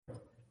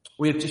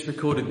We have just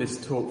recorded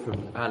this talk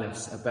from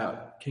Alice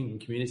about Kingdom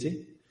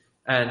Community,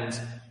 and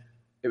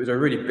it was a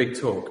really big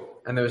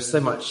talk, and there was so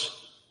much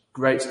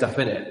great stuff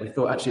in it. We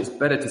thought actually it's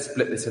better to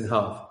split this in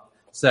half.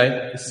 So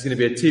this is going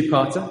to be a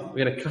two-parter.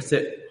 We're going to cut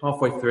it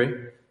halfway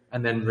through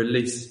and then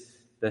release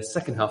the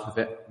second half of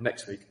it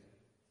next week.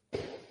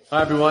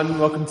 Hi everyone,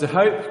 welcome to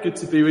Hope. Good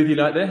to be with you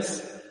like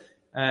this.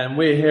 And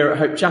we're here at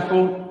Hope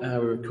Chapel.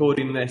 We're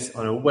recording this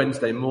on a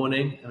Wednesday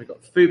morning, and we've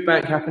got the food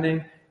bank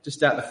happening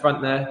just out the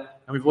front there.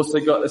 And we've also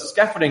got the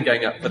scaffolding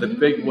going up for the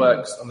big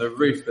works on the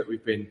roof that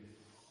we've been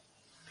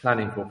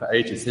planning for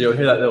ages. So you'll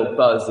hear that little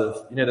buzz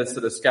of, you know, the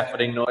sort of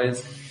scaffolding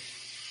noise.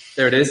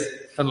 There it is,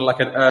 kind of like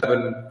an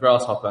urban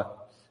grasshopper.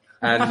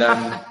 And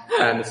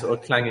the sort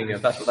of clanging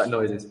of, that's what that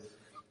noise is.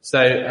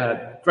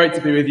 So, great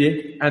to be with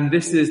you. And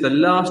this is the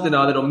last in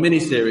our little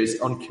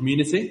mini-series on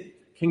community,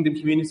 Kingdom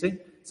Community.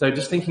 So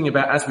just thinking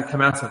about as we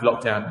come out of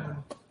lockdown,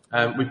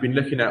 we've been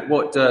looking at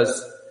what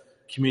does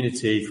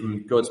community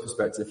from God's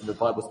perspective, from the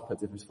Bible's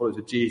perspective, as followers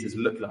of Jesus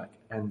look like,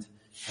 and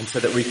so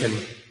that we can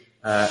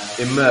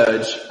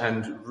emerge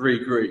and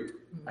regroup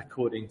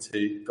according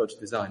to God's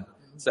design.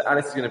 So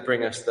Alice is going to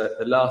bring us the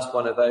last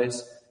one of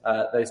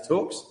those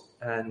talks,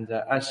 and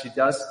as she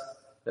does,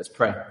 let's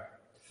pray.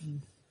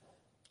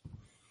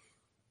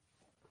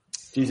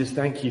 Jesus,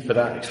 thank you for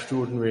that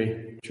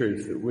extraordinary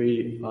truth that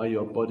we are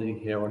your body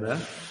here on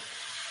earth.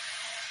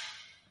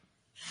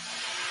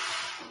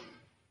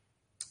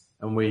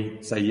 And we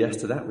say yes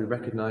to that. We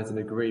recognise and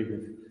agree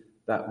with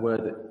that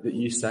word that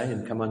you say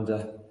and come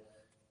under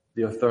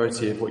the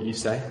authority of what you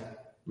say,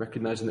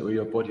 recognising that we're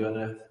your body on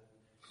earth.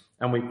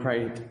 And we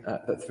prayed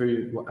that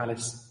through what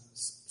Alice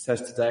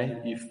says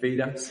today, you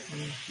feed us,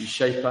 you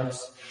shape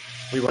us.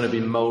 We want to be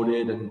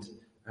moulded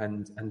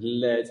and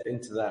led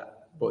into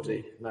that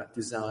body, that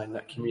design,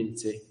 that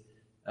community,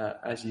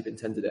 as you've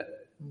intended it.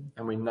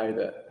 And we know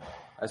that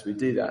as we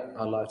do that,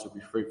 our lives will be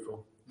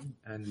fruitful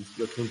and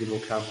your kingdom will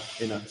come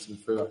in us and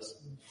through us.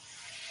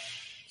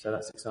 So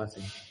that's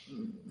exciting.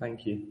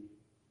 Thank you.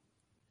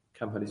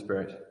 Come, Holy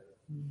Spirit.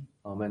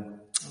 Amen.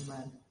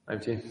 Amen.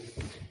 Over to you.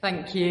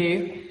 Thank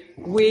you.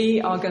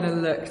 We are going to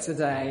look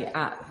today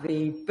at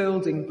the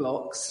building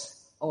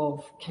blocks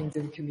of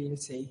Kingdom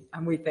Community,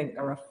 and we think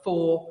there are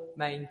 4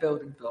 main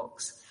building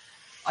blocks.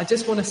 I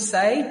just want to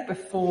say,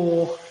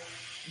 before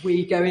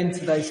we go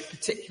into those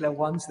particular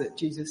ones that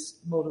Jesus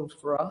modelled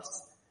for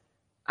us,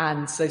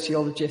 and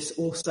sociologists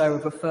also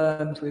have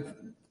affirmed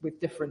with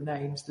different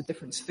names, the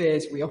different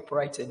spheres we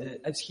operate in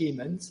as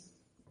humans.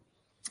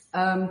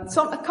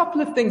 A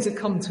couple of things have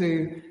come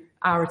to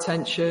our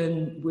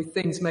attention with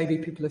things maybe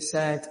people have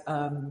said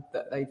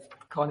that they've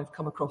kind of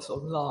come across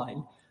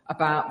online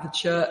about the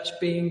church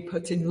being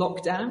put in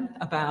lockdown,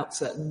 about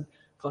certain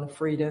kind of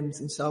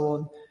freedoms and so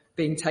on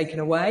being taken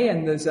away,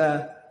 and there's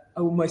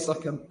almost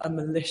like a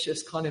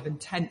malicious kind of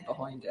intent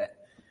behind it.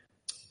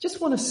 Just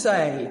want to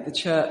say the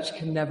church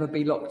can never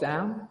be locked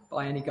down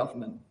by any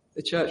government.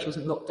 The church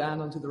wasn't locked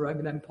down under the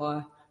Roman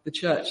Empire. The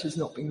church has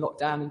not been locked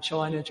down in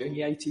China during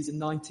the 80s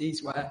and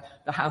 90s, where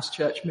the house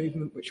church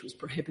movement, which was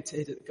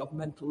prohibited at the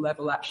governmental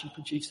level, actually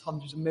produced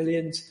hundreds of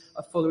millions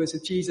of followers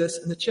of Jesus.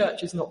 And the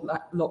church is not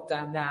locked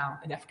down now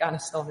in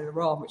Afghanistan and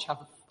Iran, which have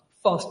the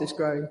fastest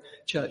growing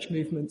church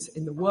movements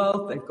in the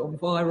world. They've gone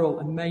viral,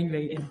 and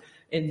mainly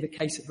in the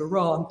case of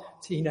Iran,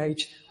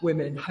 teenage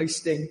women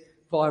hosting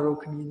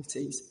viral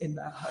communities in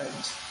their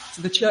homes.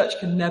 So the church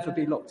can never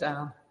be locked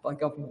down by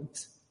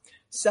government.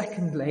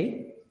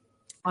 Secondly,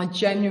 I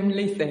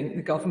genuinely think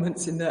the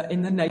governments in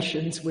the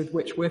nations with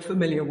which we're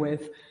familiar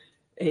with,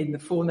 in the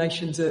 4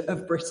 nations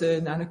of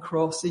Britain and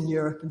across in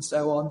Europe and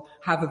so on,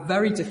 have a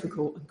very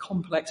difficult and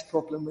complex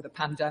problem with a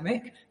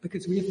pandemic,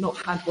 because we have not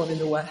had one in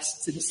the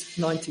West since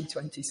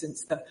 1920,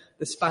 since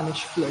the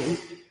Spanish flu.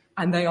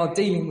 And they are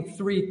dealing with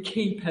 3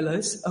 key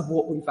pillars of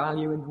what we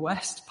value in the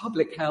West: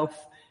 public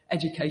health,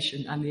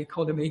 education and the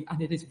economy,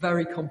 and it is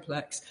very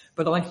complex.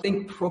 But I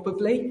think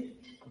probably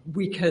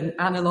we can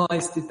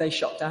analyse, did they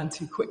shut down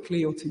too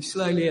quickly or too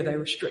slowly? Are they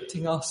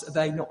restricting us? Are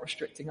they not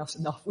restricting us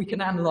enough? We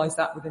can analyse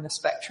that within a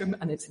spectrum,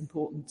 and it's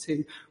important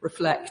to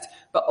reflect.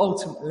 But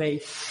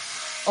ultimately,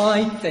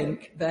 I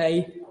think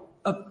they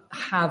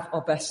have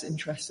our best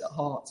interests at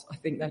heart. I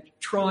think they're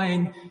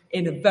trying,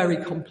 in a very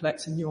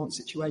complex and nuanced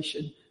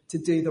situation, to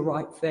do the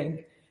right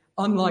thing.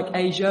 Unlike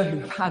Asia, who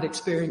have had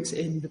experience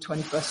in the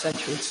 21st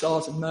century of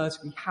SARS and MERS,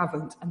 we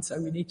haven't, and so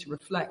we need to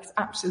reflect,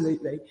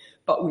 absolutely,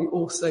 but we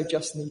also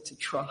just need to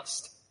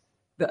trust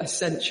that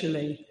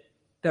essentially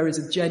there is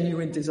a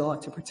genuine desire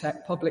to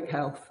protect public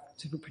health,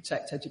 to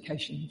protect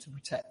education, and to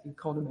protect the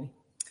economy.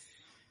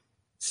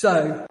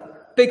 So,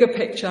 bigger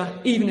picture,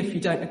 even if you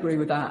don't agree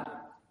with that,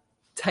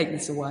 take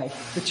this away.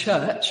 The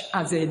church,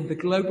 as in the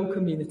global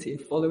community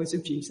of followers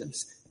of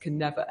Jesus, can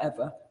never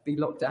ever be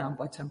locked down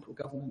by temporal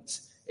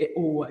governments. It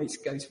always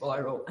goes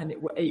viral, and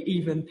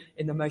even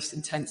in the most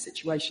intense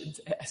situations,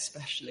 it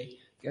especially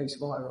goes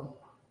viral.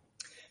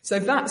 So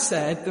that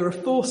said, there are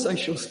 4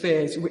 social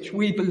spheres which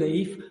we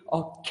believe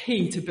are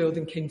key to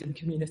building kingdom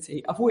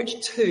community, of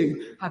which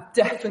 2 have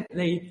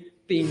definitely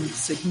been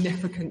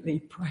significantly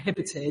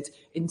prohibited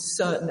in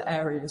certain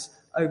areas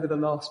over the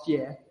last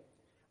year.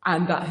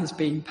 And that has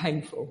been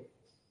painful.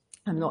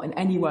 I'm not in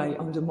any way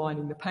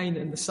undermining the pain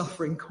and the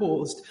suffering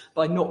caused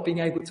by not being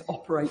able to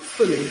operate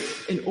fully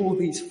in all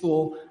these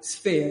 4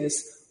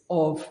 spheres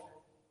of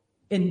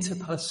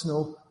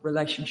interpersonal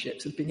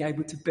relationships, of being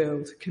able to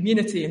build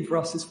community, and for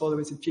us as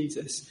followers of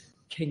Jesus,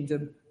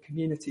 kingdom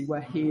community,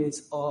 where he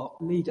is our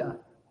leader.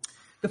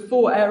 The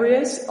 4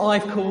 areas,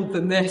 I've called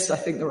them this. I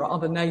think there are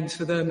other names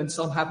for them and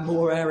some have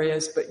more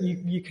areas, but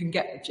you can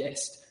get the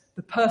gist.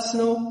 The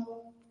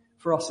personal,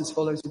 for us as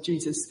followers of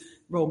Jesus,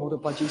 role model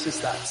by Jesus,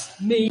 that's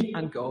me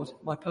and God,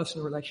 my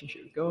personal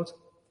relationship with God.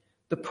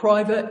 The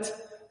private,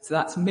 so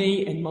that's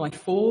me in my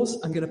 4s.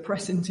 I'm going to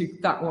press into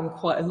that one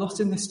quite a lot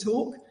in this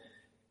talk.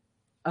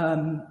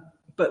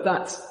 But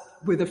that's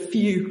with a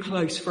few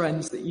close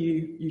friends that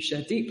you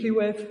share deeply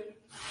with.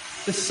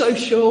 The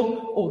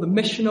social or the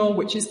missional,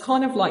 which is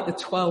kind of like the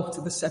 12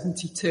 to the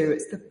 72.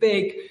 It's the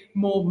big,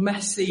 more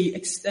messy,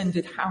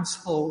 extended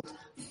household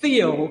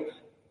feel,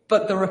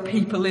 but there are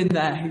people in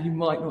there who you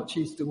might not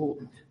choose to walk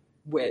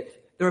with.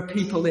 There are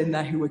people in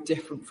there who are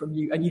different from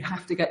you, and you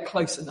have to get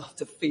close enough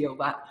to feel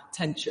that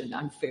tension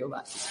and feel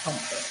that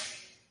discomfort.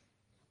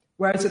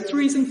 Whereas the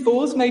 3s and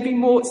 4s, maybe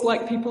more, it's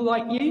like people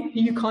like you,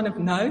 who you kind of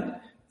know.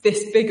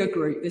 This bigger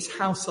group, this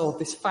household,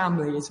 this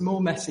family is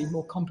more messy,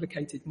 more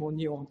complicated, more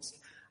nuanced.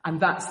 And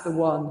that's the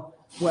one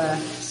where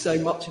so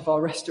much of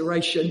our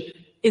restoration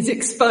is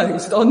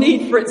exposed. Our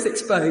need for it's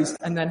exposed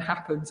and then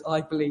happens,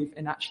 I believe,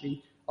 in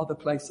actually other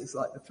places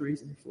like the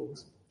 3s and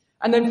 4s.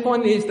 And then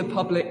finally is the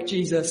public.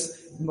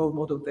 Jesus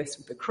modeled this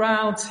with the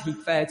crowds. He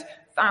fed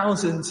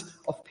thousands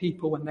of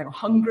people when they were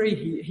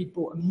hungry. He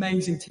brought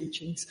amazing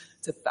teachings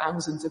to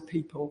thousands of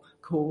people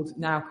called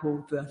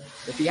the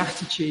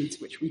Beatitudes,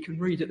 which we can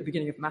read at the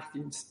beginning of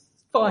Matthew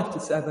 5 to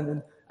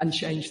 7 and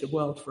change the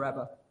world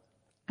forever.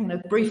 I'm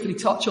going to briefly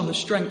touch on the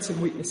strengths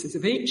and weaknesses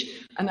of each.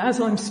 And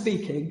as I'm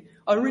speaking,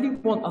 I really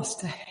want us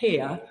to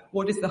hear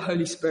what is the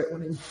Holy Spirit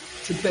wanting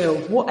to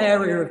build? What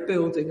area of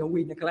building are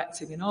we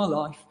neglecting in our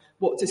life?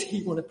 What does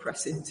he want to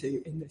press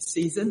into in this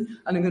season?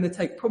 And I'm going to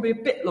take probably a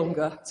bit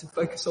longer to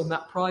focus on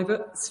that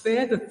private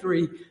sphere, the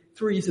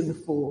 3s and the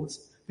 4s,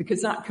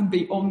 because that can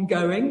be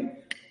ongoing.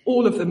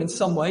 All of them in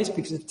some ways,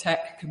 because of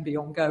tech, can be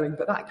ongoing,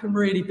 but that can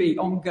really be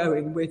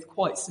ongoing with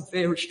quite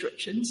severe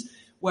restrictions.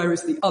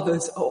 Whereas the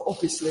others are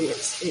obviously,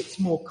 it's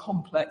more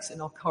complex in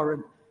our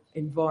current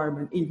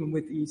environment, even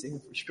with the easing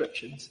of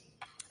restrictions.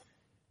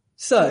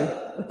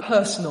 So, the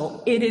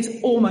personal, it is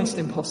almost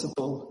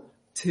impossible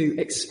to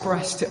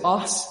express to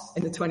us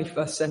in the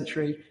 21st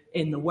century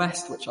in the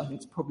West, which I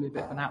think is probably a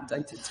bit of an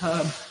outdated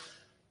term,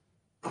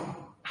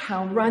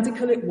 how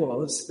radical it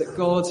was that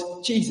God,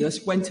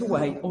 Jesus, went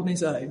away on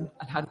his own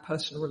and had a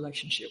personal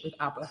relationship with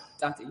Abba,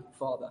 Daddy,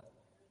 Father.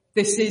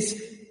 This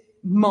is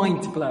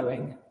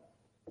mind-blowing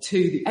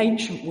to the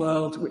ancient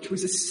world, which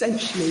was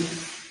essentially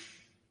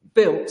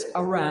built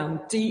around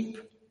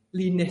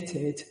deeply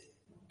knitted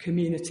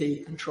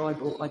community and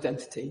tribal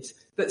identities.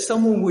 That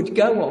someone would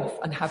go off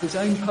and have his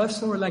own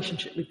personal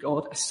relationship with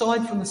God,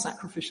 aside from the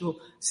sacrificial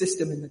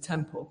system in the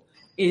temple,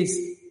 is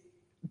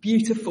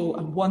beautiful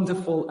and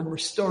wonderful and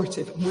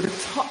restorative, and would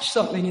have touched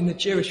something in the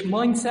Jewish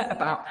mindset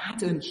about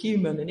Adam,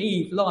 human, and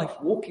Eve, life,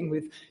 walking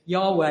with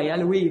Yahweh,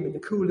 Elohim in the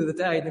cool of the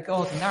day in the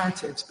garden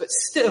narratives, but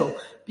still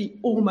be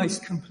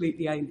almost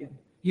completely alien.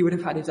 He would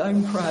have had his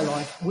own prayer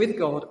life with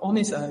God on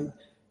his own,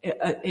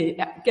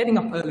 getting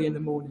up early in the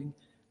morning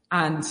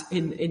and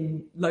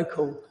in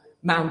local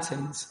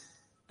mountains.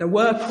 There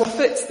were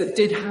prophets that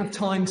did have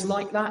times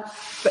like that,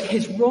 but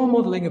his role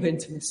modelling of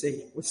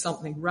intimacy was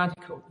something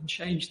radical and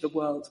changed the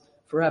world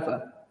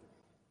forever.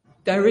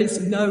 There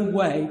is no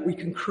way we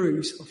can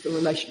cruise off the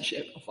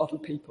relationship of other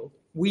people.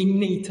 We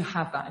need to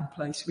have that in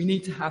place. We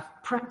need to have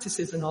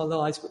practices in our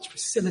lives which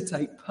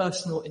facilitate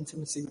personal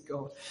intimacy with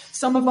God.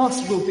 Some of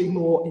us will be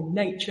more in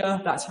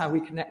nature. That's how we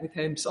connect with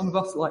him. Some of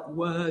us like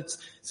words.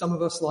 Some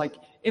of us like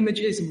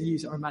images and we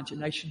use our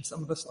imagination.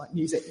 Some of us like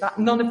music.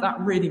 None of that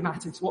really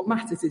matters. What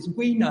matters is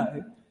we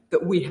know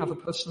that we have a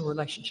personal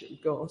relationship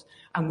with God,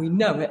 and we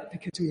know it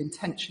because we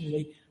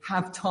intentionally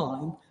have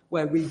time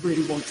where we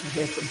really want to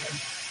hear from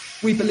him.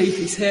 We believe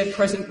he's here,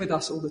 present with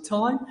us all the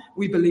time.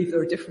 We believe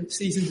there are different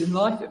seasons in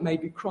life. It may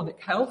be chronic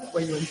health,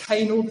 where you're in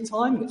pain all the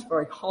time and it's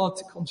very hard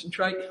to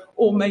concentrate.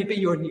 Or maybe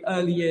you're in the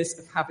early years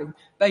of having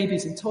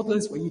babies and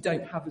toddlers where you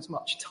don't have as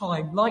much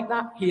time like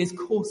that. He is, of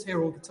course,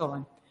 here all the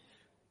time.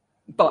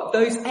 But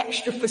those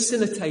extra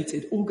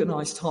facilitated,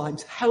 organised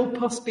times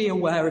help us be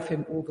aware of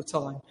him all the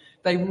time.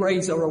 They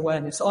raise our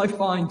awareness. I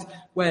find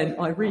when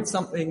I read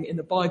something in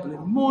the Bible in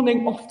the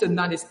morning, often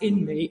that is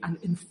in me and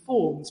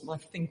informs my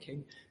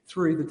thinking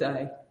through the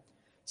day.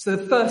 So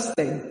the first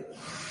thing,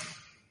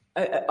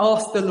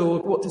 ask the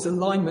Lord, what does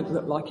alignment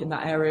look like in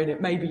that area? And it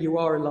may be you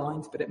are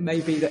aligned, but it may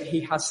be that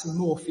he has some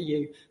more for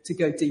you to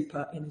go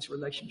deeper in his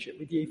relationship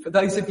with you. For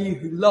those of you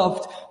who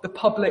loved the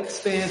public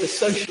sphere, the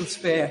social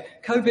sphere,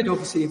 COVID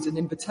obviously is an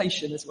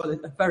invitation as well,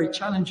 a very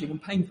challenging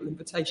and painful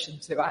invitation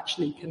to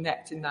actually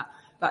connect in that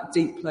that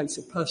deep place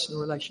of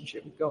personal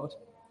relationship with God.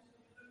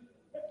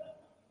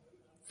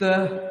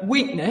 The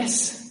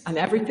weakness, and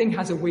everything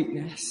has a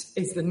weakness,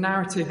 is the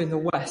narrative in the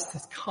West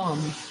has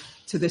come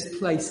to this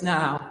place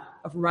now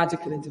of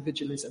radical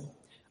individualism.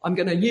 I'm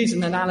going to use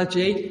an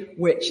analogy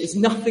which is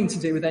nothing to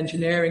do with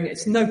engineering.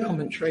 It's no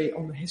commentary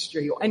on the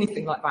history or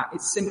anything like that.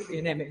 It's simply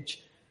an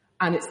image.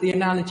 And it's the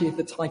analogy of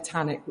the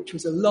Titanic, which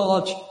was a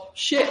large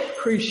ship,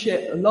 cruise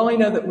ship, a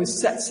liner that was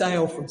set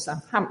sail from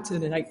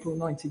Southampton in April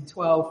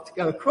 1912 to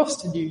go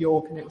across to New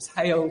York, and it was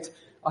hailed,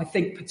 I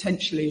think,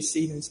 potentially as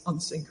seen as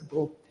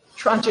unsinkable.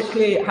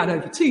 Tragically, it had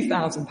over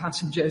 2,000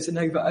 passengers and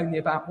over only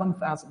about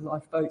 1,000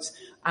 lifeboats,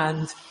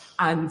 and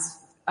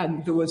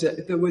there was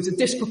a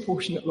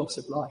disproportionate loss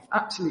of life.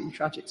 Absolutely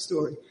tragic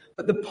story.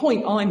 But the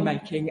point I'm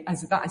making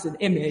is that is an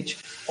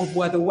image of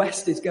where the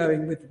West is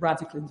going with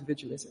radical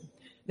individualism.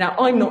 Now,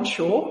 I'm not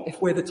sure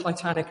if we're the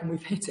Titanic and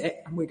we've hit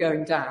it and we're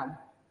going down,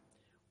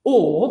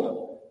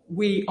 or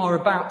we are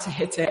about to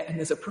hit it and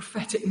there's a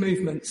prophetic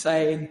movement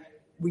saying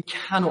we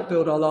cannot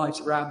build our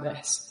lives around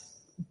this.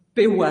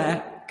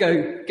 Beware,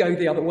 go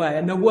the other way.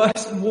 And there were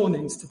some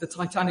warnings to the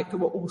Titanic. There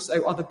were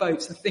also other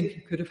boats, I think,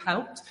 who could have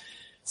helped.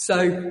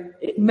 So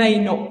it may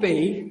not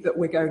be that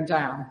we're going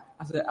down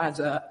as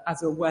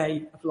a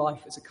way of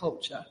life, as a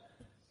culture,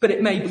 but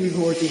it may be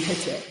we've already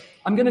hit it.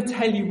 I'm going to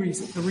tell you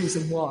the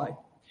reason why.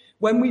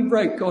 When we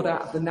wrote God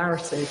out of the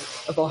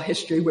narrative of our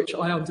history, which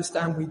I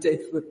understand we did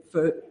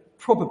for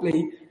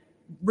probably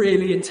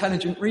really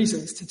intelligent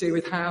reasons to do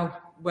with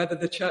whether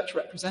the church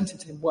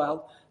represented him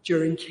well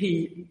during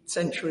key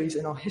centuries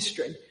in our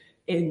history,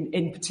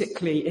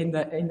 particularly in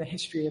the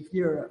history of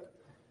Europe.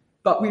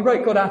 But we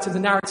wrote God out of the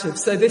narrative.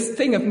 So this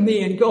thing of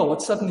me and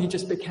God suddenly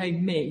just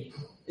became me.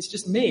 It's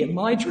just me and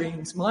my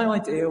dreams, my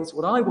ideals,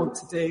 what I want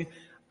to do.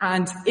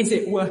 And is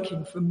it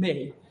working for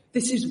me?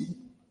 This is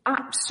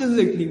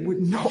absolutely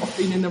would not have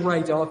been in the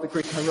radar of the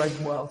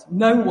Greco-Roman world.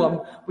 No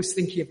one was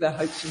thinking of their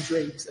hopes and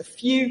dreams. A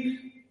few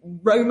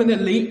Roman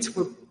elite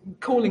were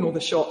calling all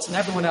the shots, and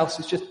everyone else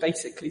was just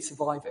basically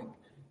surviving.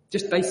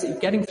 Just basically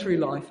getting through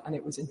life, and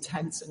it was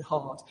intense and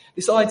hard.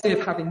 This idea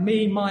of having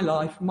me, my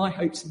life, my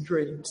hopes and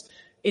dreams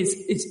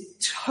is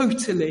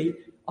totally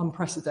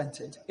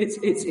unprecedented.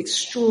 It's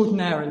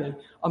extraordinarily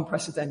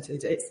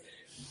unprecedented.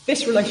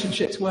 This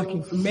relationship's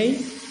working for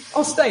me,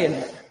 I'll stay in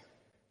it.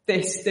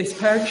 This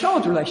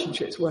parent-child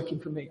relationship's working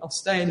for me, I'll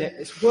stay in it.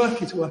 This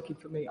work is working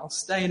for me, I'll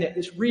stay in it.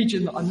 This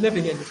region that I'm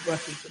living in is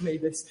working for me.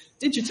 This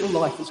digital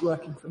life is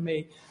working for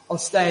me, I'll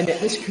stay in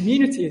it. This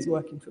community is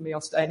working for me,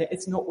 I'll stay in it.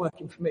 It's not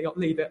working for me, I'll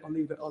leave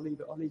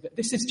it.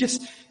 This is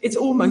just, it's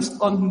almost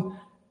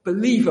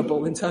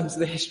unbelievable in terms of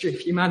the history of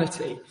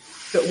humanity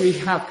that we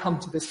have come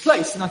to this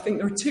place. And I think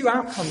there are two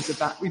outcomes of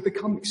that. We've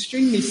become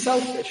extremely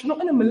selfish, not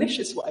in a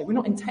malicious way. We're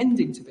not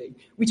intending to be.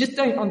 We just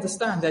don't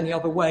understand any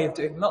other way of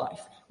doing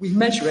life. We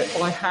measure it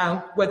by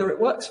whether it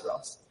works for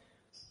us.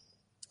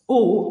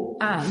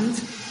 And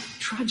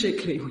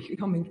tragically, we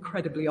become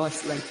incredibly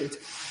isolated.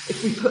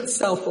 If we put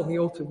self on the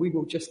altar, we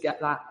will just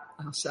get that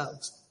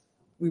ourselves.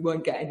 We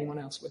won't get anyone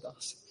else with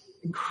us.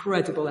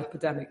 Incredible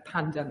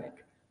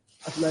pandemic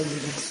of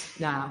loneliness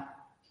now,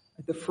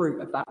 the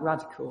fruit of that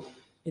radical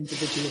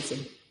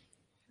individualism.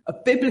 A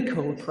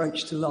biblical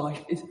approach to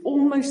life is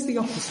almost the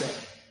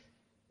opposite.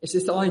 It's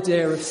this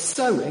idea of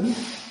sowing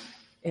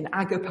in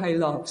agape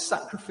love,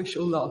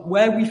 sacrificial love,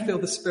 where we feel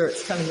the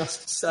Spirit's telling us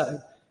to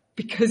sow,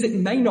 because it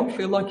may not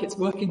feel like it's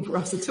working for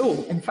us at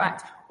all. In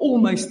fact,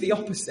 almost the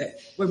opposite.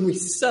 When we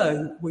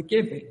sow, we're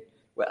giving,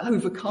 we're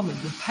overcoming,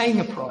 we're paying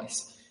a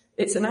price.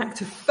 It's an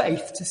act of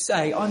faith to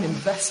say, I'm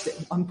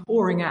investing, I'm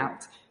pouring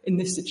out in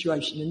this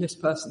situation, in this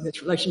person,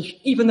 this relationship,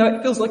 even though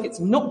it feels like it's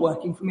not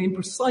working for me, and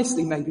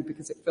precisely maybe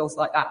because it feels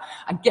like that.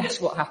 And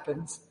guess what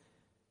happens?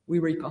 We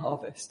reap a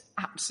harvest,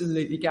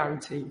 absolutely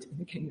guaranteed in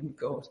the kingdom of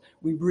God.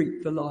 We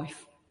reap the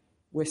life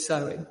we're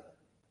sowing.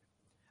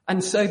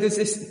 And so there's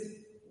this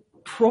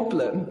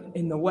problem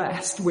in the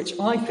West, which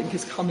I think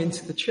has come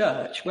into the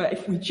church, where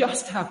if we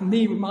just have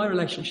my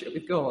relationship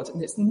with God,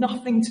 and it's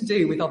nothing to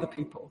do with other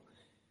people,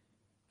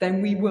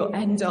 then we will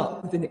end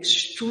up with an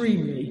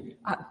extremely,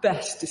 at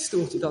best,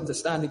 distorted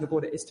understanding of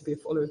what it is to be a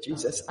follower of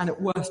Jesus, and at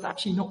worst,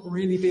 actually not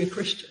really be a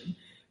Christian,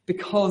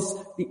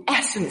 because the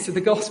essence of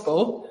the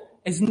gospel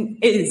is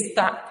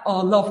that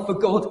our love for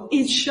God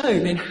is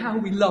shown in how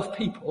we love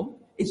people.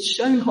 It's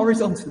shown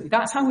horizontally.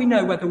 That's how we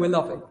know whether we're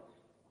loving.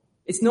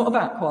 It's not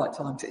about quiet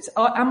times. It's,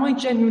 am I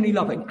genuinely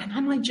loving? And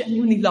am I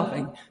genuinely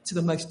loving to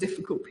the most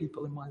difficult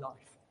people in my life?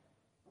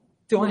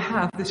 Do I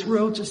have this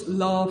real just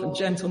love and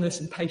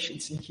gentleness and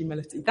patience and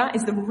humility? That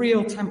is the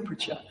real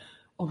temperature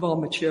of our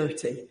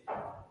maturity.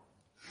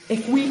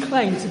 If we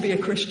claim to be a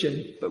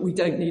Christian, but we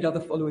don't need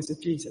other followers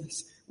of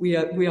Jesus, we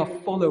are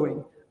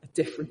following a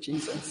different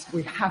Jesus.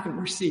 We haven't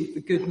received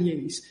the good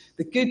news.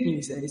 The good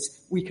news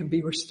is we can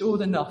be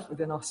restored enough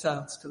within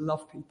ourselves to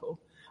love people,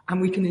 and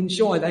we can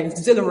enjoy that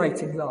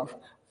exhilarating love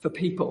for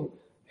people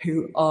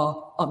who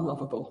are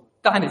unlovable.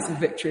 That is the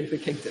victory of the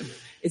kingdom.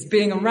 It's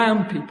being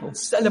around people,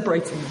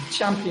 celebrating them,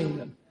 championing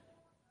them,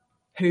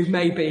 who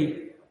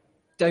maybe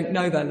don't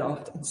know they're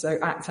loved, and so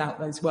act out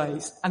those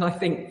ways. And I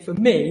think for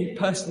me,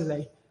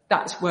 personally,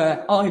 that's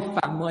where I've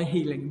found my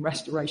healing and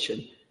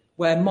restoration,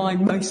 where my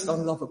most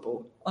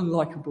unlovable,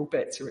 unlikable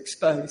bits are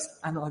exposed,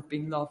 and I've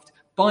been loved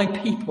by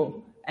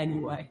people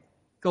anyway.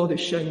 God has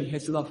shown me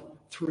his love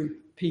through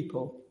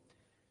people.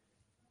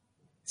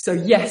 So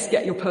yes,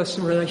 get your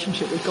personal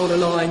relationship with God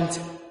aligned,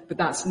 but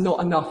that's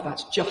not enough.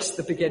 That's just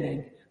the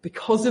beginning.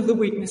 Because of the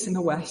weakness in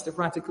the West of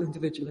radical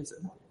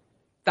individualism,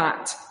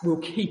 that will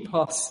keep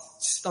us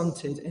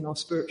stunted in our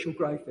spiritual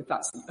growth if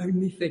that's the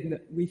only thing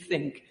that we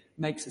think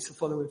makes us a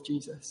follower of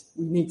Jesus.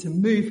 We need to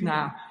move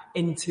now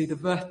into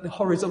the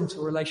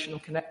horizontal relational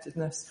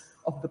connectedness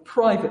of the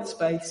private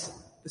space,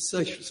 the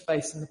social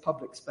space, and the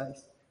public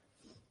space.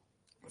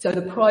 So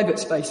the private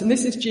space, and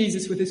this is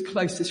Jesus with his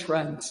closest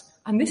friends,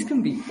 and this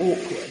can be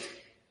awkward.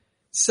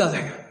 So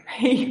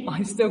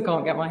I still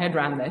can't get my head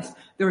around this.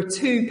 There are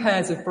two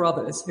pairs of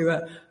brothers who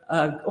are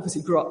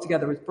obviously grew up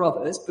together as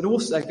brothers, but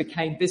also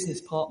became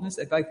business partners.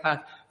 They both had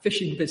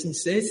fishing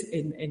businesses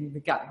in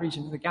the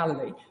region of the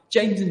Galilee.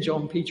 James and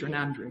John, Peter and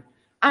Andrew.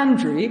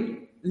 Andrew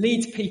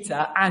leads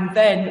Peter, and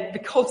then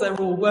because they're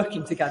all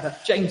working together,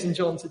 James and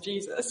John to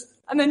Jesus.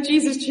 And then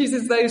Jesus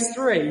chooses those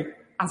three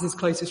as his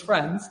closest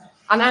friends,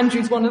 and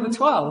Andrew's one of the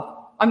 12.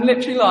 I'm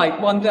literally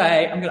like, one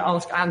day I'm going to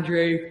ask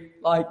Andrew,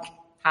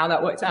 how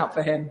that worked out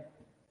for him.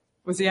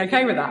 Was he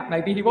okay with that?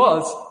 Maybe he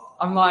was.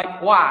 I'm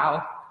like,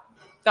 wow,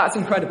 that's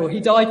incredible. He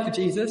died for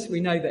Jesus. We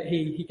know that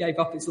he gave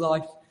up his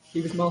life.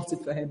 He was martyred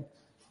for him.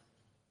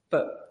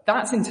 But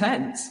that's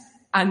intense.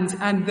 And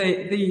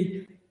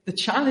the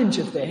challenge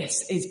of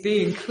this is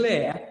being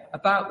clear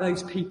about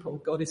those people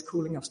God is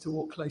calling us to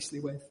walk closely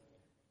with.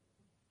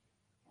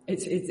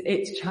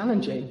 It's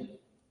challenging.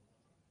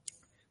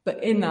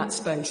 But in that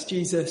space,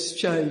 Jesus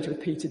showed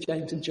with Peter,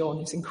 James and John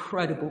his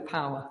incredible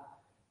power.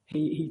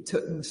 He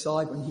took them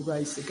aside when he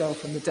raised the girl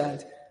from the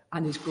dead,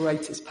 and his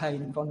greatest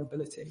pain and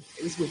vulnerability.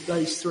 It was with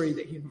those three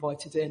that he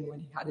invited in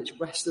when he had his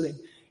wrestling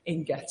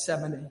in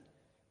Gethsemane,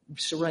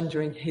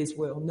 surrendering his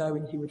will,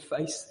 knowing he would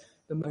face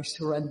the most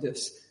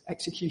horrendous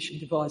execution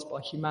devised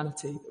by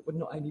humanity that would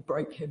not only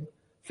break him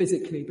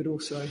physically, but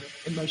also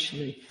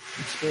emotionally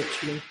and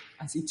spiritually,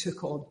 as he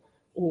took on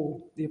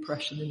all the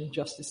oppression and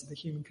injustice of the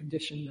human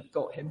condition that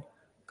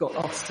got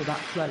us to that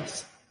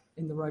place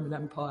in the Roman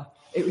Empire.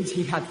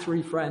 He had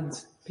three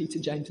friends, Peter,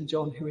 James and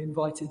John, who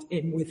invited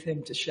in with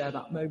him to share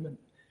that moment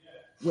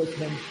with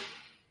him.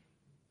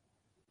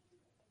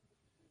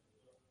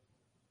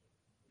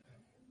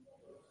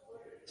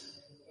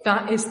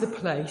 That is the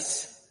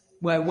place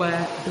where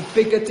the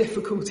bigger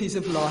difficulties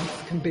of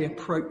life can be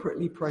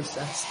appropriately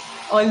processed.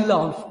 I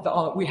love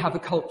that we have a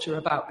culture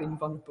about being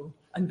vulnerable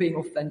and being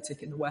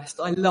authentic in the West.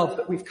 I love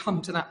that we've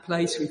come to that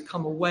place. We've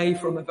come away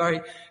from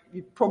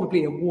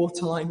probably a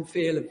wartime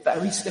feel of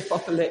very stiff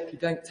upper lip. You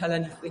don't tell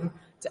anything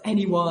to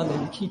anyone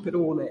and you keep it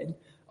all in.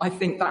 I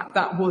think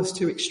that was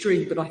too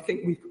extreme, but I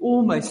think we've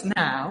almost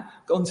now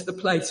gone to the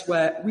place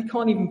where we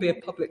can't even be a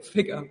public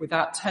figure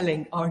without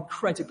telling our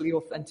incredibly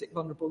authentic,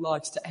 vulnerable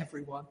lives to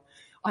everyone.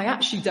 I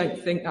actually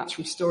don't think that's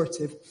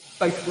restorative,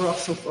 both for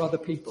us or for other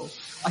people.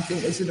 I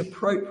think there's an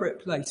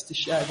appropriate place to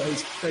share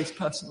those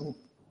personal,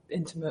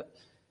 intimate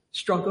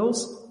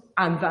struggles,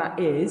 and that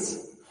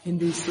is in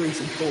these 3s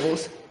and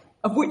 4s,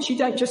 of which you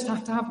don't just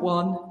have to have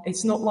one.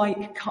 It's not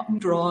like cut and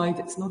dried.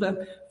 It's not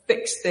a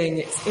fixed thing.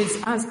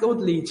 It's as God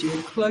leads you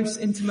in close,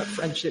 intimate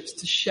friendships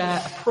to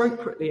share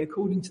appropriately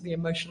according to the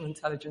emotional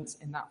intelligence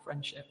in that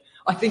friendship.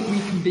 I think we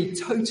can be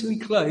totally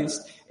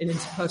closed in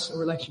interpersonal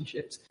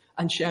relationships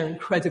and share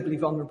incredibly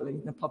vulnerably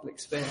in the public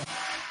sphere.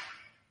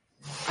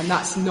 And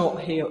that's not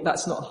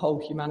a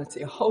whole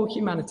humanity. A whole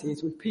humanity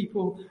is with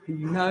people who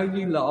you know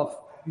you love,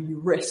 who you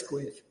risk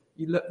with.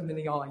 You look them in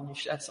the eye and you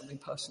share something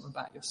personal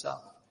about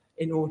yourself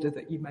in order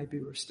that you may be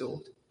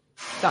restored.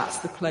 That's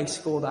the place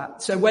for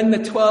that. So when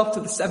the 12 to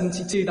the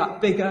 72,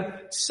 that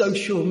bigger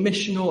social,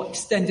 missional,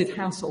 extended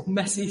household,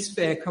 messy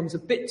sphere comes a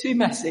bit too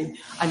messy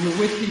and you're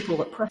with people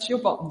that press your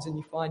buttons and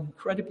you find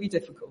incredibly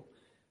difficult,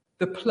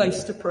 the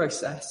place to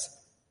process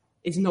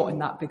is not in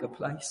that bigger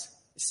place.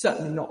 It's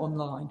certainly not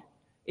online.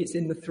 It's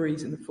in the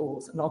 3s and the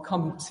 4s. And I'll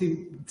come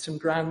to some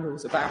ground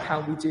rules about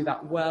how we do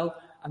that well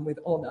and with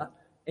honour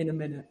in a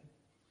minute.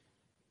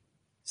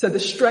 So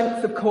the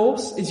strength, of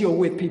course, is you're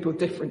with people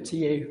different to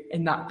you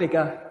in that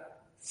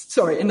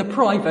in the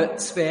private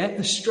sphere.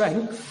 The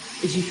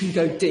strength is you can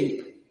go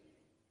deep.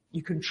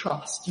 You can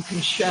trust. You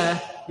can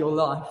share your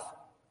life.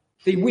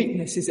 The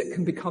weakness is it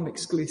can become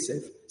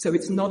exclusive. So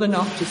it's not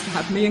enough just to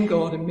have me and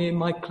God and me and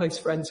my close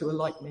friends who are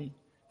like me.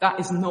 That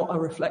is not a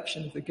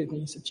reflection of the good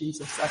news of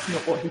Jesus. That's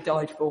not what he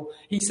died for.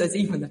 He says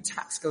even the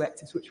tax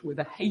collectors, which were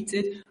the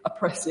hated,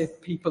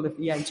 oppressive people of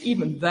the age,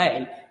 even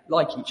they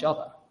like each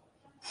other.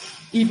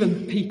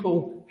 Even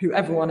people who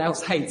everyone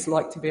else hates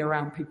like to be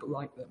around people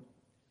like them.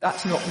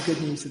 That's not the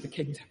good news of the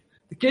kingdom.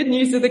 The good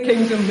news of the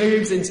kingdom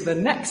moves into the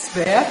next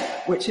sphere,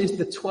 which is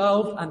the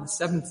 12 and the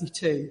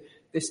 72.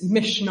 This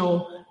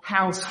missional,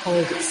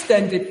 household,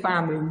 extended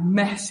family,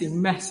 messy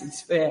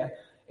sphere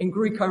In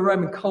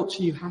Greco-Roman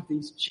culture, you had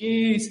these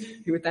Jews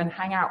who would then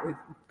hang out with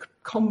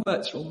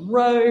converts from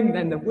Rome,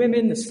 then the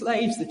women, the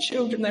slaves, the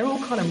children. They're all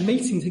kind of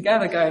meeting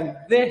together going,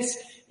 this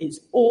is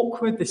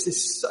awkward, this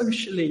is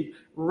socially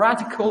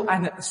radical,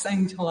 and at the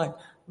same time,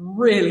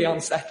 really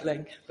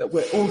unsettling that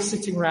we're all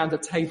sitting around a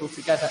table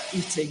together,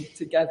 eating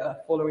together,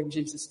 following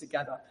Jesus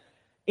together.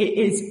 It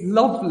is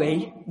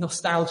lovely,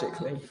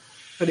 nostalgically,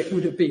 but it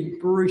would have been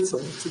brutal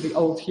to the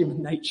old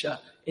human nature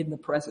in the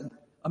present.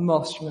 A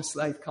master and a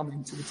slave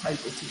coming to the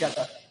table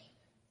together.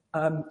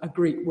 A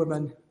Greek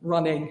woman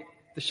running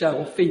the show,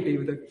 or Phoebe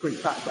with a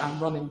Greek background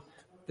running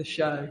the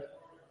show.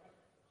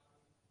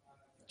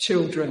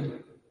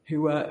 Children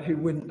who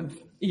wouldn't have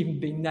even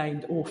been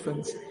named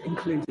orphans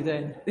included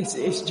in. This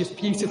is just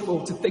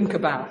beautiful to think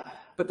about.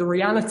 But the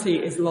reality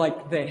is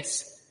like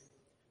this.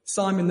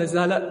 Simon the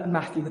Zealot and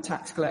Matthew the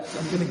tax collector.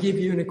 I'm going to give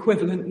you an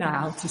equivalent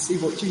now to see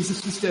what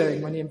Jesus was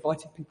doing when he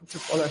invited people to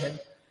follow him.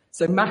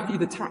 So Matthew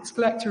the tax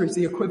collector is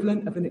the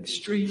equivalent of an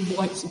extreme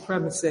white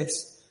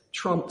supremacist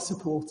Trump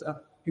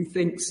supporter who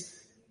thinks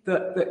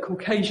that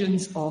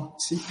Caucasians are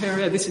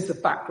superior. This is the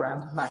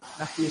background of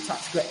Matthew the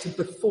tax collector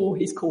before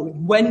he's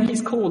calling. When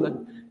he's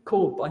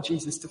called by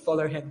Jesus to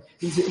follow him,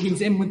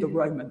 he's in with the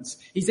Romans.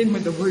 He's in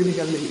with the ruling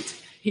elite.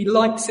 He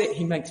likes it.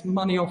 He makes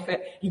money off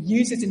it. He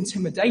uses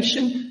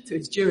intimidation to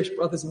his Jewish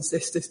brothers and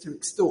sisters to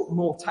extort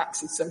more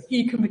taxes so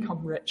he can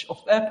become rich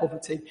off their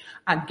poverty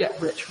and get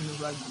rich from the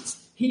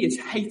Romans. He is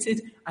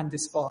hated and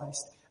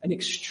despised. An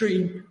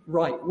extreme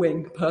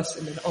right-wing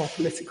person in our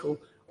political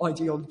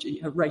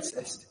ideology, a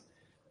racist.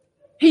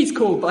 He's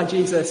called by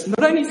Jesus.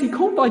 Not only is he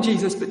called by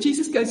Jesus, but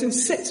Jesus goes and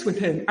sits with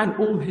him and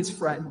all his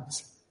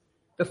friends.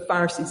 The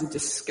Pharisees are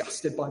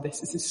disgusted by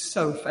this. This is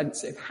so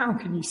offensive. How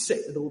can you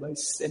sit with all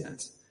those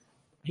sinners?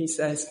 He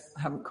says,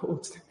 I haven't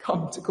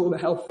come to call the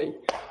healthy.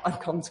 I've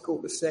come to call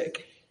the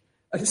sick.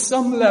 At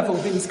some level,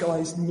 these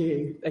guys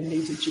knew they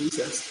needed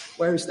Jesus,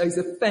 whereas those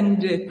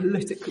offended,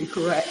 politically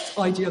correct,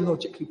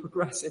 ideologically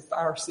progressive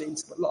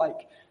Pharisees were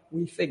like,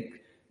 we think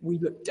we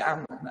look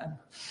down on them.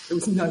 There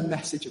was no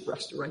message of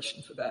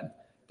restoration for them.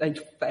 They'd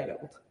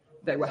failed.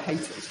 They were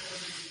hated.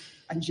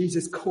 And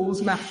Jesus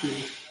calls Matthew,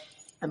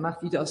 and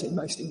Matthew does the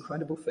most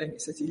incredible thing. He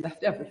says he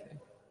left everything.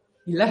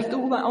 He left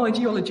all that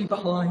ideology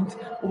behind,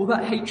 all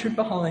that hatred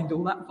behind,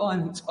 all that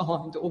violence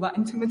behind, all that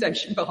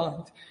intimidation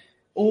behind,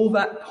 all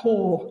that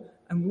poor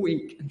and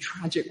weak and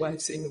tragic way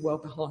of seeing the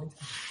world behind, and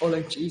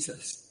followed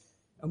Jesus.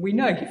 And we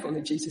know he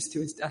followed Jesus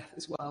to his death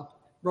as well,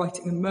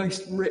 writing the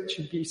most rich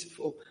and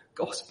beautiful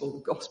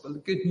gospel,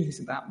 the good news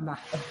about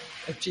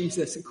of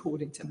Jesus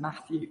according to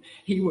Matthew.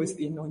 He was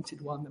the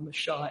anointed one, the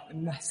Messiah, the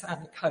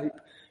messianic hope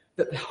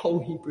that the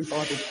whole Hebrew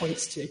Bible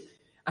points to.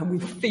 And we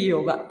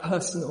feel that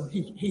personal,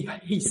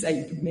 he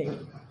saved me.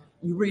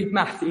 You read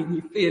Matthew and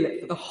you feel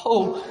it for the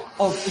whole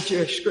of the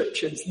Jewish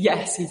scriptures.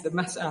 Yes, he's the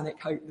messianic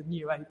hope, the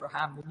new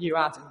Abraham, the new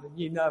Adam, the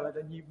new Noah,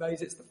 the new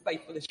Moses, the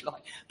faithful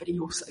Israelite. But he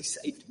also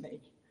saved me.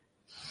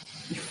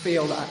 You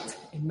feel that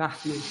in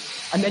Matthew.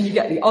 And then you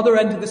get the other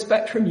end of the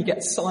spectrum. You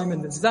get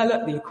Simon the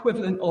Zealot, the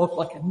equivalent of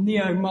like a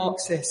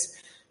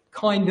neo-Marxist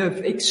kind of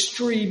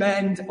extreme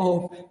end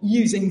of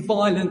using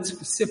violence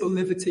for civil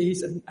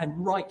liberties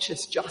and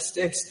righteous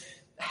justice,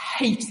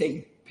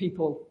 hating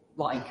people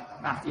like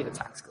Matthew the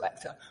tax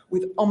collector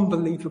with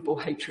unbelievable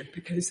hatred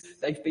because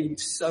they've been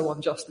so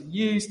unjustly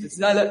used. The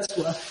Zealots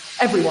were,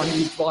 everyone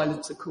used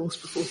violence, of course,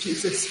 before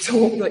Jesus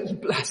taught that you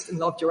blessed and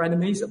loved your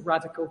enemies, a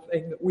radical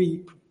thing that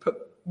we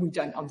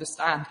don't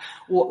understand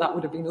what that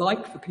would have been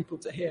like for people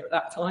to hear at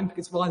that time,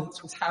 because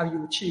violence was how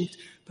you achieved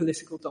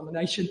political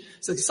domination.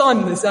 So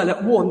Simon the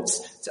Zealot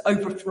wants to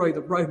overthrow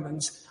the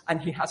Romans,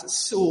 and he has a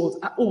sword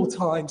at all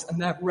times,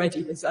 and they're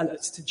ready, the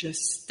Zealots, to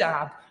just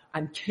stab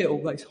and kill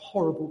those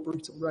horrible,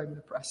 brutal Roman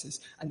oppressors,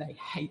 and they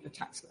hate the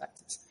tax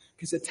collectors,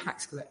 because the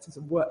tax collectors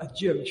are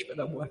Jewish, but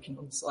they're working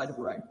on the side of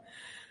Rome.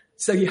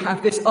 So you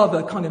have this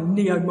other kind of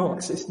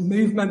neo-Marxist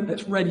movement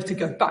that's ready to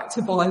go back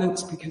to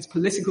violence because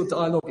political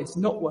dialogue is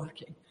not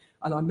working.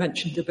 And I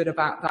mentioned a bit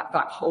about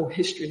that whole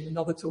history in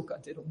another talk I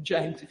did on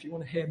James, if you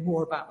want to hear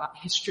more about that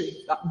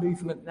history, that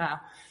movement now.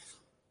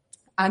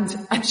 And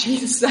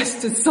Jesus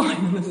says to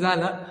Simon the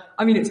Zealot,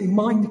 I mean, it's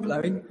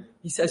mind-blowing.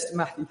 He says to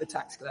Matthew the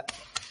tax collector,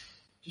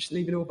 just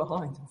leave it all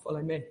behind and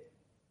follow me.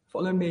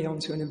 Follow me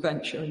onto an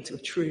adventure into a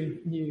true,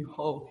 new,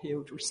 whole,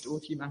 healed,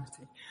 restored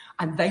humanity.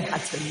 And they had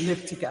to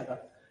live together.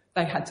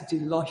 They had to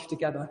do life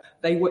together.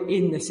 They were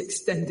in this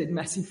extended,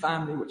 messy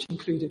family, which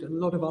included a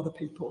lot of other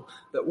people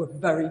that were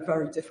very,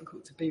 very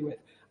difficult to be with.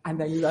 And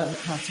they learned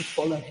how to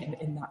follow him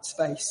in that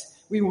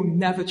space. We will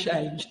never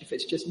change if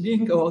it's just me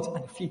and God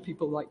and a few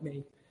people like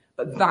me.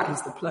 But that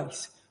is the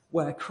place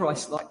where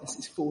Christ-likeness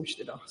is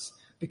forged in us.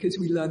 Because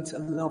we learn to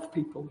love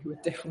people who are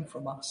different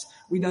from us.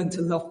 We learn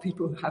to love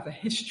people who have a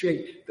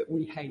history that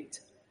we hate.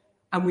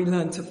 And we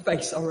learn to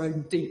face our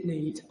own deep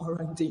need,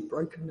 our own deep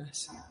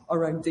brokenness,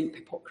 our own deep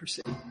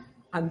hypocrisy,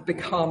 and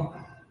become,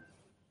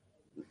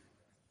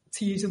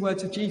 to use the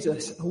words of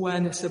Jesus,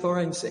 awareness of our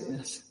own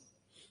sickness.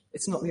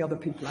 It's not the other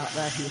people out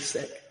there who are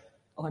sick.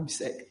 I'm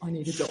sick. I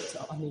need a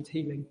doctor. I need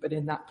healing. But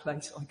in that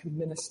place, I can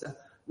minister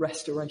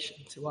restoration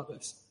to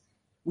others.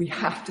 We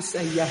have to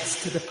say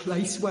yes to the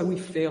place where we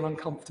feel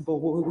uncomfortable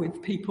or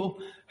with people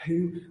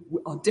who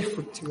are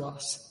different to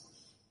us.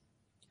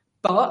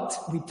 But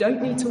we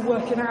don't need to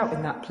work it out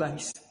in that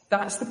place.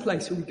 That's the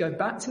place where we go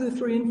back to the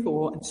 3 and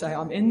 4 and say,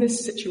 I'm in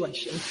this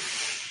situation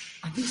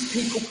and these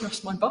people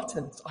press my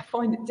buttons. I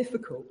find it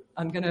difficult.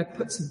 I'm going to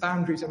put some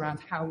boundaries around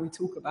how we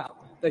talk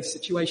about those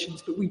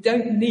situations, but we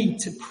don't need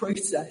to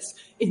process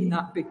in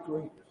that big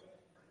group.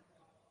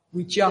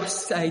 We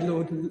just say,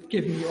 Lord,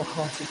 give me your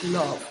heart of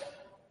love.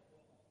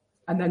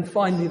 And then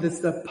finally,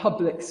 there's the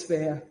public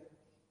sphere.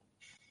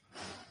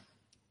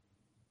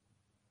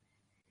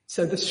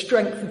 So the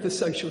strength of the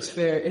social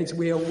sphere is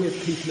we are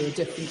with people who are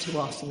different to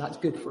us, and that's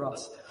good for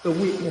us. The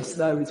weakness,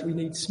 though, is we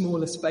need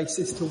smaller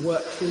spaces to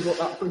work through what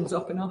that brings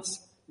up in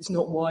us. It's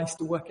not wise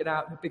to work it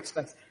out in a big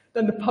space.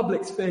 Then the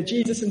public sphere,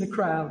 Jesus and the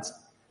crowds.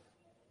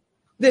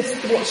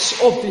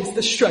 What's obvious,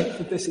 the strength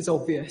of this is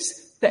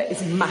obvious. There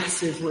is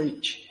massive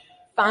reach.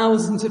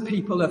 Thousands of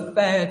people are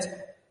fed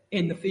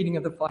in the feeding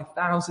of the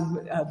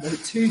 5,000. There were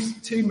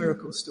two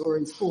miracle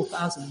stories,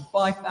 4,000 and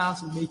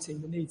 5,000,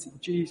 meeting the needs of the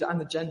Jews and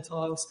the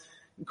Gentiles.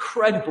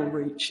 Incredible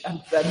reach.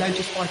 And they're not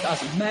just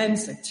 5,000 men,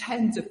 so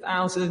tens of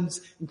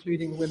thousands,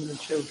 including women and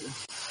children.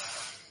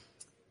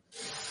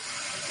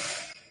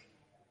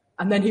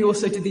 And then he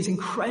also did these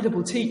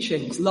incredible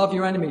teachings. Love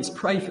your enemies,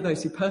 pray for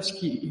those who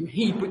persecute you.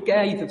 He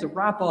gave as a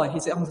rabbi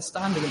his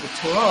understanding of the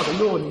Torah,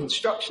 the law and the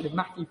instruction of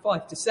Matthew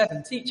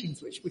 5-7,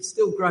 teachings which we're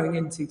still growing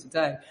into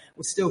today.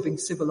 We're still being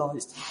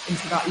civilized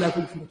into that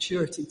level of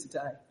maturity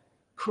today.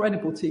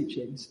 Incredible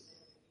teachings.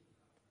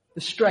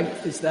 The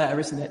strength is there,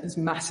 isn't it? There's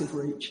massive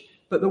reach.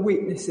 But the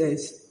weakness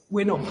is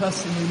we're not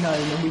personally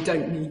known, and we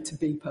don't need to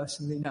be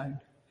personally known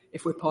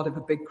if we're part of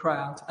a big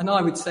crowd. And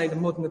I would say the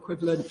modern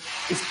equivalent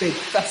is big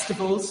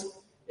festivals.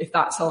 If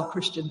that's our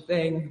Christian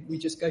thing, we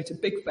just go to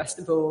big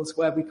festivals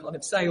where we kind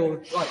of say all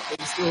the right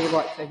things, do all the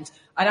right things.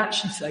 I'd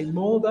actually say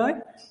more,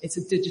 though. It's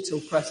a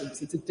digital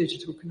presence. It's a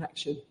digital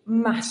connection.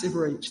 Massive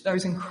reach. There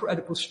is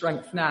incredible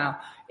strength now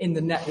in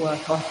the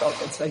network. I felt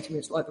they'd say to me,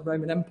 it's like the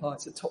Roman Empire.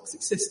 It's a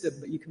toxic system,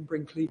 but you can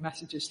bring clean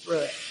messages through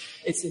it.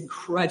 It's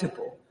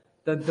incredible,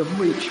 the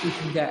reach we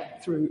can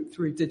get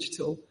through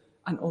digital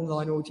and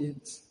online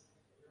audience.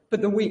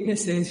 But the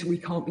weakness is we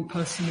can't be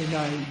personally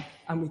known,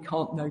 and we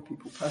can't know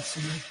people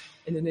personally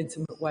in an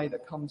intimate way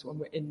that comes when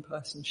we're in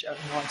person sharing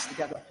lives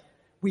together.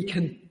 We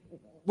can,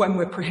 when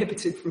we're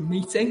prohibited from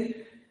meeting,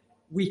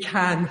 we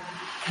can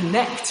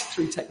connect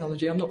through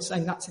technology. I'm not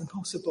saying that's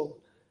impossible,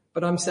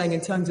 but I'm saying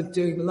in terms of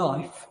doing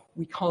life,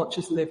 we can't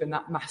just live in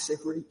that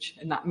massive reach,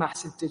 in that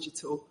massive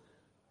digital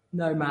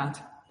nomad.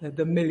 There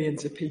are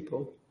millions of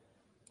people.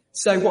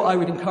 So what I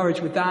would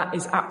encourage with that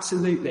is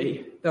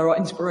absolutely there are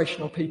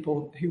inspirational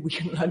people who we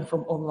can learn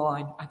from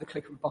online at the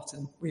click of a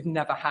button. We've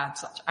never had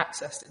such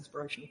access to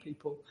inspirational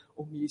people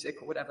or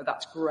music or whatever.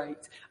 That's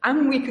great.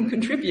 And we can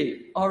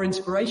contribute our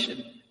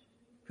inspiration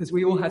because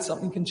we all had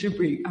something to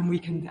contribute, and we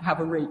can have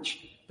a reach.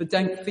 But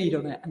don't feed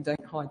on it and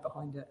don't hide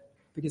behind it,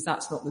 because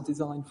that's not the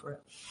design for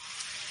it.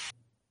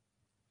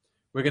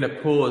 We're going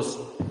to pause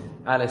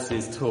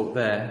Alice's talk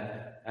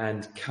there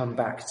and come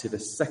back to the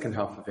second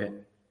half of it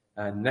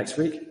next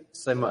week.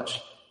 So much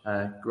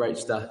great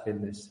stuff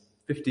in this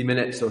 50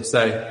 minutes or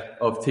so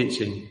of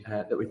teaching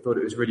that we thought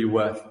it was really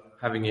worth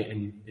having it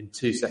in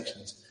two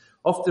sections.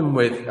 Often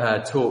with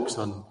talks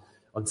on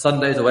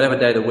Sundays or whatever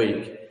day of the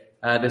week,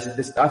 I think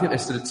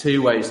there's sort of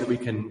two ways that we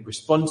can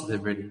respond to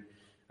them, really.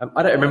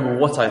 I don't remember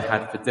what I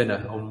had for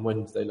dinner on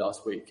Wednesday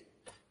last week,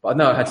 but I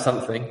know I had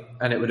something,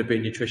 and it would have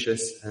been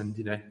nutritious, and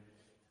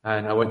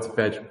and I went to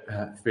bed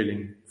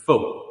feeling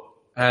full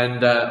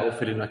and or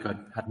feeling like I'd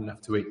had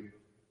enough to eat.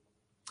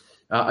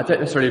 I don't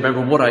necessarily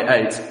remember what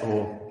I ate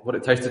or what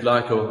it tasted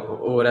like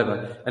or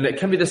whatever. And it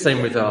can be the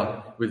same with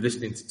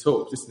listening to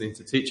talks, listening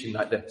to teaching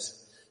like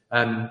this.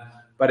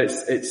 But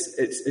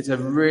it's a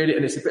really,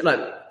 and it's a bit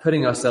like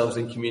putting ourselves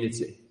in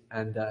community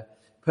and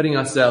putting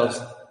ourselves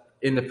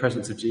in the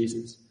presence of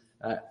Jesus,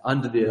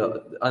 under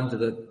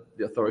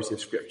the authority of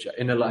Scripture,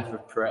 in a life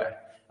of prayer.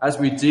 As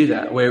we do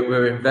that,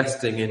 we're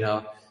investing in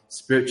our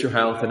spiritual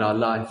health and our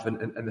life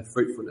and the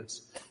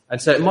fruitfulness.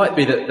 And so it might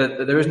be that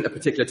there isn't a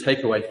particular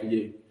takeaway for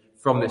you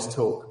from this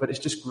talk, but it's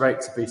just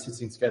great to be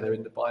sitting together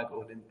in the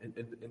Bible and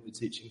in the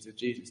teachings of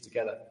Jesus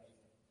together.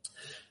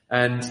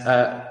 And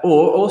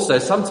or also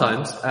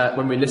sometimes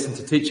when we listen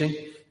to teaching,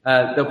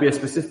 there'll be a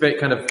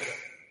specific kind of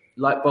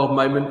light bulb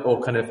moment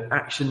or kind of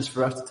actions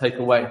for us to take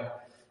away,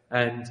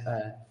 and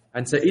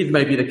so even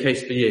may be the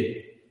case for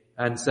you.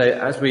 And so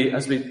as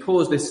we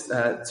pause this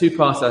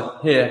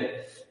two-parter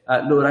here,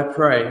 Lord, I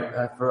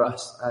pray for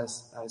us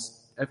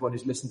as everyone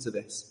who's listened to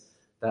this,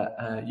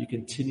 that you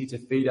continue to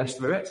feed us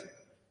through it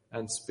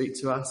and speak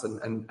to us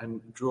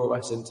and draw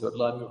us into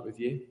alignment with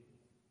you.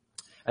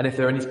 And if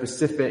there are any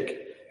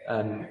specific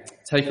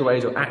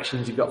takeaways or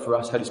actions you've got for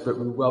us, Holy Spirit,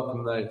 we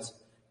welcome those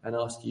and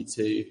ask you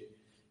to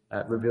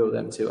reveal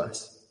them to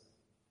us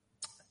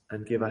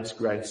and give us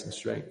grace and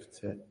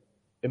strength to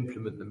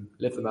implement them,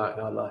 live them out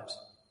in our lives.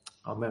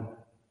 Amen.